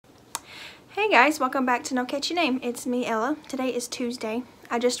Hey guys, welcome back to No Catchy Name. It's me, Ella. Today is Tuesday.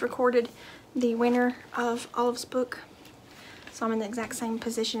 I just recorded the winner of Olive's book, so I'm in the exact same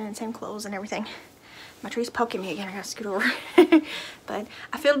position and same clothes and everything. My tree's poking me again. I gotta scoot over. But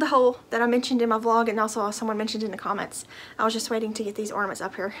I filled the hole that I mentioned in my vlog, and also someone mentioned in the comments. I was just waiting to get these ornaments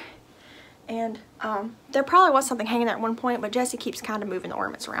up here. And there probably was something hanging there at one point, but Jessie keeps kind of moving the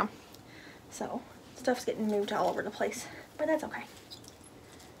ornaments around. So stuff's getting moved all over the place, but that's okay.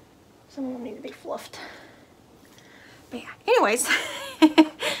 Some of them need to be fluffed. But yeah, anyways,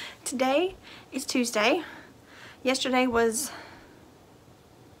 today is Tuesday. Yesterday was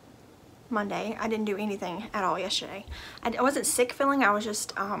Monday. I didn't do anything at all yesterday. I wasn't sick feeling, I was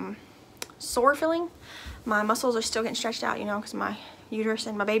just sore feeling. My muscles are still getting stretched out, you know, because my uterus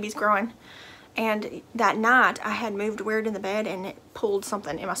and my baby's growing. And that night I had moved weird in the bed and it pulled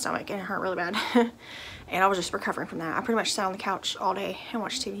something in my stomach and it hurt really bad. And I was just recovering from that. I pretty much sat on the couch all day and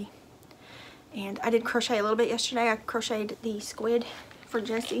watched TV. And I did crochet a little bit yesterday. I crocheted the squid for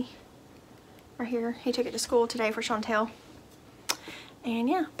Jessie right here. He took it to school today for Chantel. And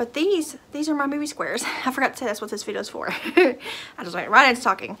yeah, but these are my movie squares. I forgot to say that's what this video's for. I just went right into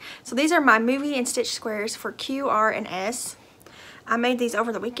talking. So these are my movie and stitch squares for Q, R, and S. I made these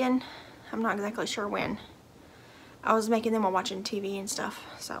over the weekend. I'm not exactly sure when. I was making them while watching TV and stuff.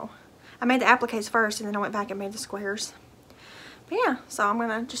 So I made the appliques first and then I went back and made the squares. But yeah, so I'm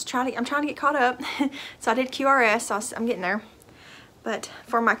gonna just I'm trying to get caught up. So I did QRS, so I'm getting there. But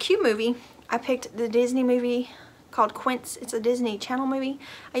for my Q movie, I picked the Disney movie called Quince. It's a Disney Channel movie.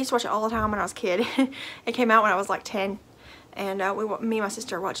 I used to watch it all the time when I was a kid. It came out when I was like 10, and me and my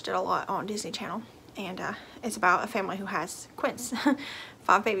sister watched it a lot on Disney Channel. And it's about a family who has Quince,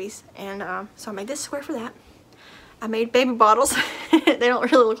 5 babies. And so I made this square for that. I made baby bottles. They don't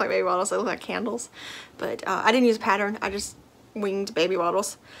really look like baby bottles, they look like candles. But I didn't use a pattern, I just winged baby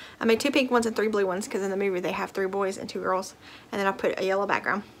bottles. I made 2 pink ones and 3 blue ones because in the movie they have 3 boys and 2 girls. And then I put a yellow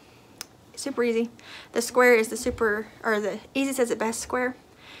background. Super easy. The square is the Easy Says It Best square.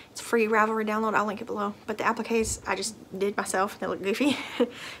 It's free Ravelry download. I'll link it below. But the appliques I just did myself. They look goofy.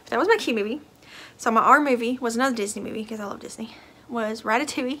 That was my Q movie. So my R movie was another Disney movie because I love Disney. Was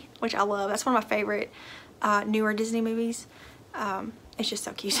Ratatouille, which I love. That's one of my favorite newer Disney movies. It's just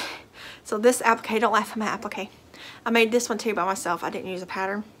so cute. So this applique, don't laugh at my applique. I made this one too by myself. I didn't use a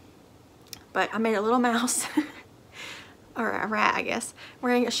pattern. But I made a little mouse, or a rat I guess,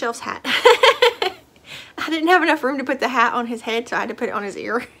 wearing a Shelf's hat. I didn't have enough room to put the hat on his head, so I had to put it on his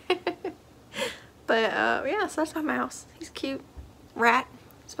ear. But yeah, so that's my mouse. He's cute. Rat.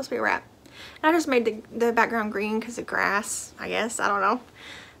 It's supposed to be a rat. And I just made the background green because of grass, I guess. I don't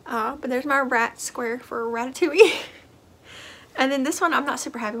know. But there's my rat square for Ratatouille. And then this one, I'm not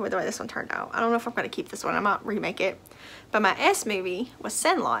super happy with the way this one turned out. I don't know if I'm going to keep this one. I might remake it. But my S movie was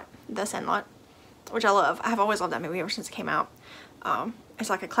Sandlot, The Sandlot, which I love. I've always loved that movie ever since it came out. It's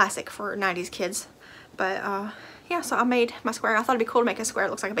like a classic for 90s kids. But yeah, so I made my square. I thought it'd be cool to make a square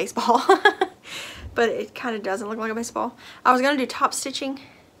that looks like a baseball. But it kind of doesn't look like a baseball. I was going to do top stitching,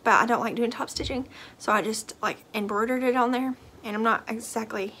 but I don't like doing top stitching. So I just like embroidered it on there. And I'm not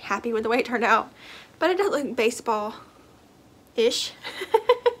exactly happy with the way it turned out. But it does look baseball ish.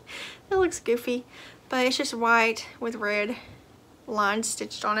 It looks goofy, but it's just white with red lines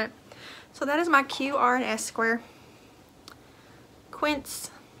stitched on it. So that is my Q, R, and S square.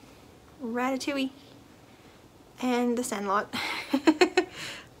 Quince, Ratatouille, and the Sandlot.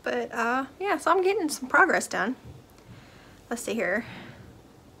 But yeah, so I'm getting some progress done. Let's see here.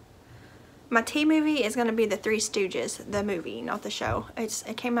 My T movie is going to be the Three Stooges, the movie, not the show.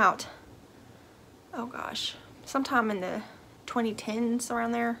 It came out, oh gosh, sometime in the 2010s,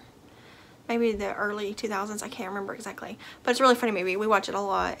 around there. Maybe the early 2000s, I can't remember exactly. But it's a really funny movie. We watch it a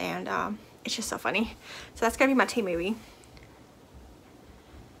lot, and it's just so funny. So that's going to be my T movie.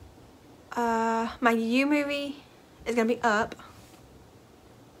 My U movie is going to be Up.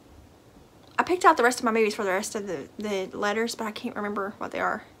 I picked out the rest of my movies for the rest of the letters, but I can't remember what they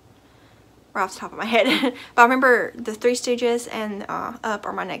are right off the top of my head. But I remember the Three Stooges and Up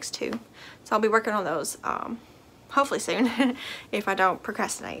are my next 2. So I'll be working on those hopefully soon if I don't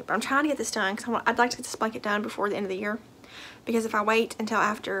procrastinate. But I'm trying to get this done because I'd like to get this blanket done before the end of the year. Because if I wait until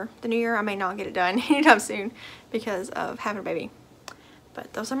after the new year, I may not get it done anytime soon because of having a baby.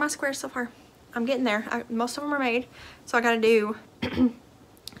 But those are my squares so far. I'm getting there. Most of them are made. So I got to do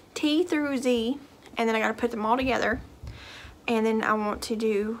T through Z, and then I got to put them all together. And then I want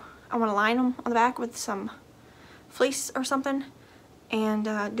to line them on the back with some fleece or something and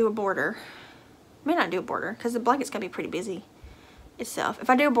do a border. I may not do a border because the blanket's gonna be pretty busy itself. If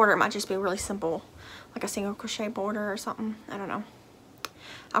I do a border, it might just be really simple, like a single crochet border or something. I don't know.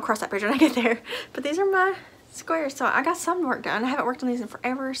 I'll cross that bridge when I get there. But these are my squares, so I got some work done. I haven't worked on these in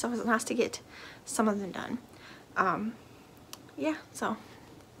forever, so it was nice to get some of them done. Yeah, so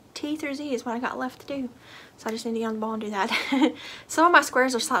T through Z is what I got left to do. So I just need to get on the ball and do that. Some of my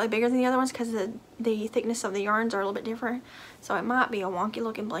squares are slightly bigger than the other ones because the thickness of the yarns are a little bit different. So it might be a wonky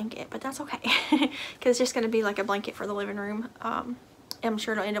looking blanket, but that's okay. Because it's just going to be like a blanket for the living room. I'm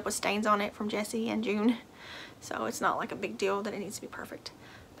sure it'll end up with stains on it from Jessie and June. So it's not like a big deal that it needs to be perfect.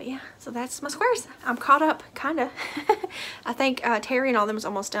 But yeah, so that's my squares. I'm caught up, kind of. I think Terry and all them was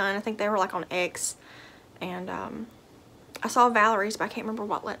almost done. I think they were like on X. And I saw Valerie's, but I can't remember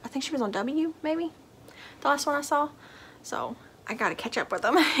what. I think she was on W, maybe. The last one I saw. So I gotta catch up with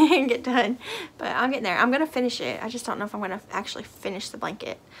them and get done. But I'm getting there. I'm gonna finish it. I just don't know if I'm gonna actually finish the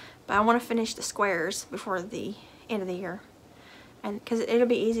blanket. But I want to finish the squares before the end of the year. And because it'll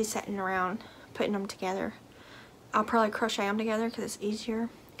be easy setting around, putting them together. I'll probably crochet them together because it's easier.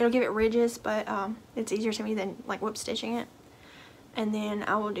 It'll give it ridges, but it's easier to me than like whip stitching it. And then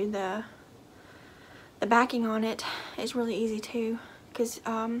I will do the backing on it. It's really easy too because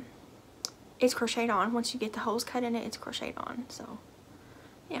it's crocheted on. Once you get the holes cut in it, it's crocheted on. So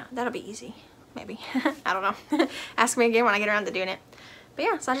yeah, that'll be easy. Maybe. I don't know. Ask me again when I get around to doing it. But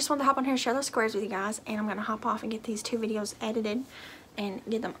yeah, so I just wanted to hop on here and share those squares with you guys. And I'm going to hop off and get these 2 videos edited and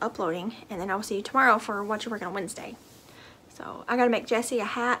get them uploading. And then I will see you tomorrow for what you're working on Wednesday. So I got to make Jesse a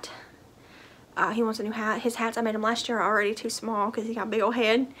hat. He wants a new hat. His hats I made him last year are already too small because he got a big old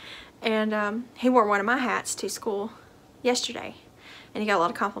head. And he wore one of my hats to school yesterday. And he got a lot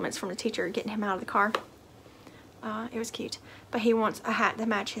of compliments from the teacher getting him out of the car. It was cute. But he wants a hat to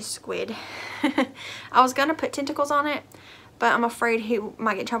match his squid. I was going to put tentacles on it, but I'm afraid he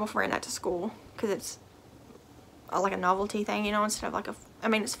might get in trouble for wearing that to school. Because it's like a novelty thing, you know, instead of like a... I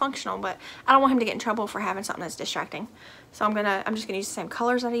mean, it's functional, but I don't want him to get in trouble for having something that's distracting. So I'm just going to use the same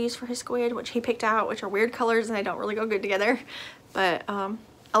colors that I used for his squid, which he picked out, which are weird colors and they don't really go good together. But I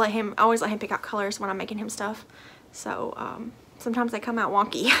always let him pick out colors when I'm making him stuff. So sometimes they come out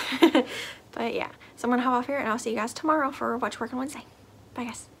wonky. But yeah, so I'm going to hop off here and I'll see you guys tomorrow for Watch Working Wednesday. Bye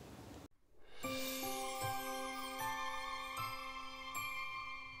guys.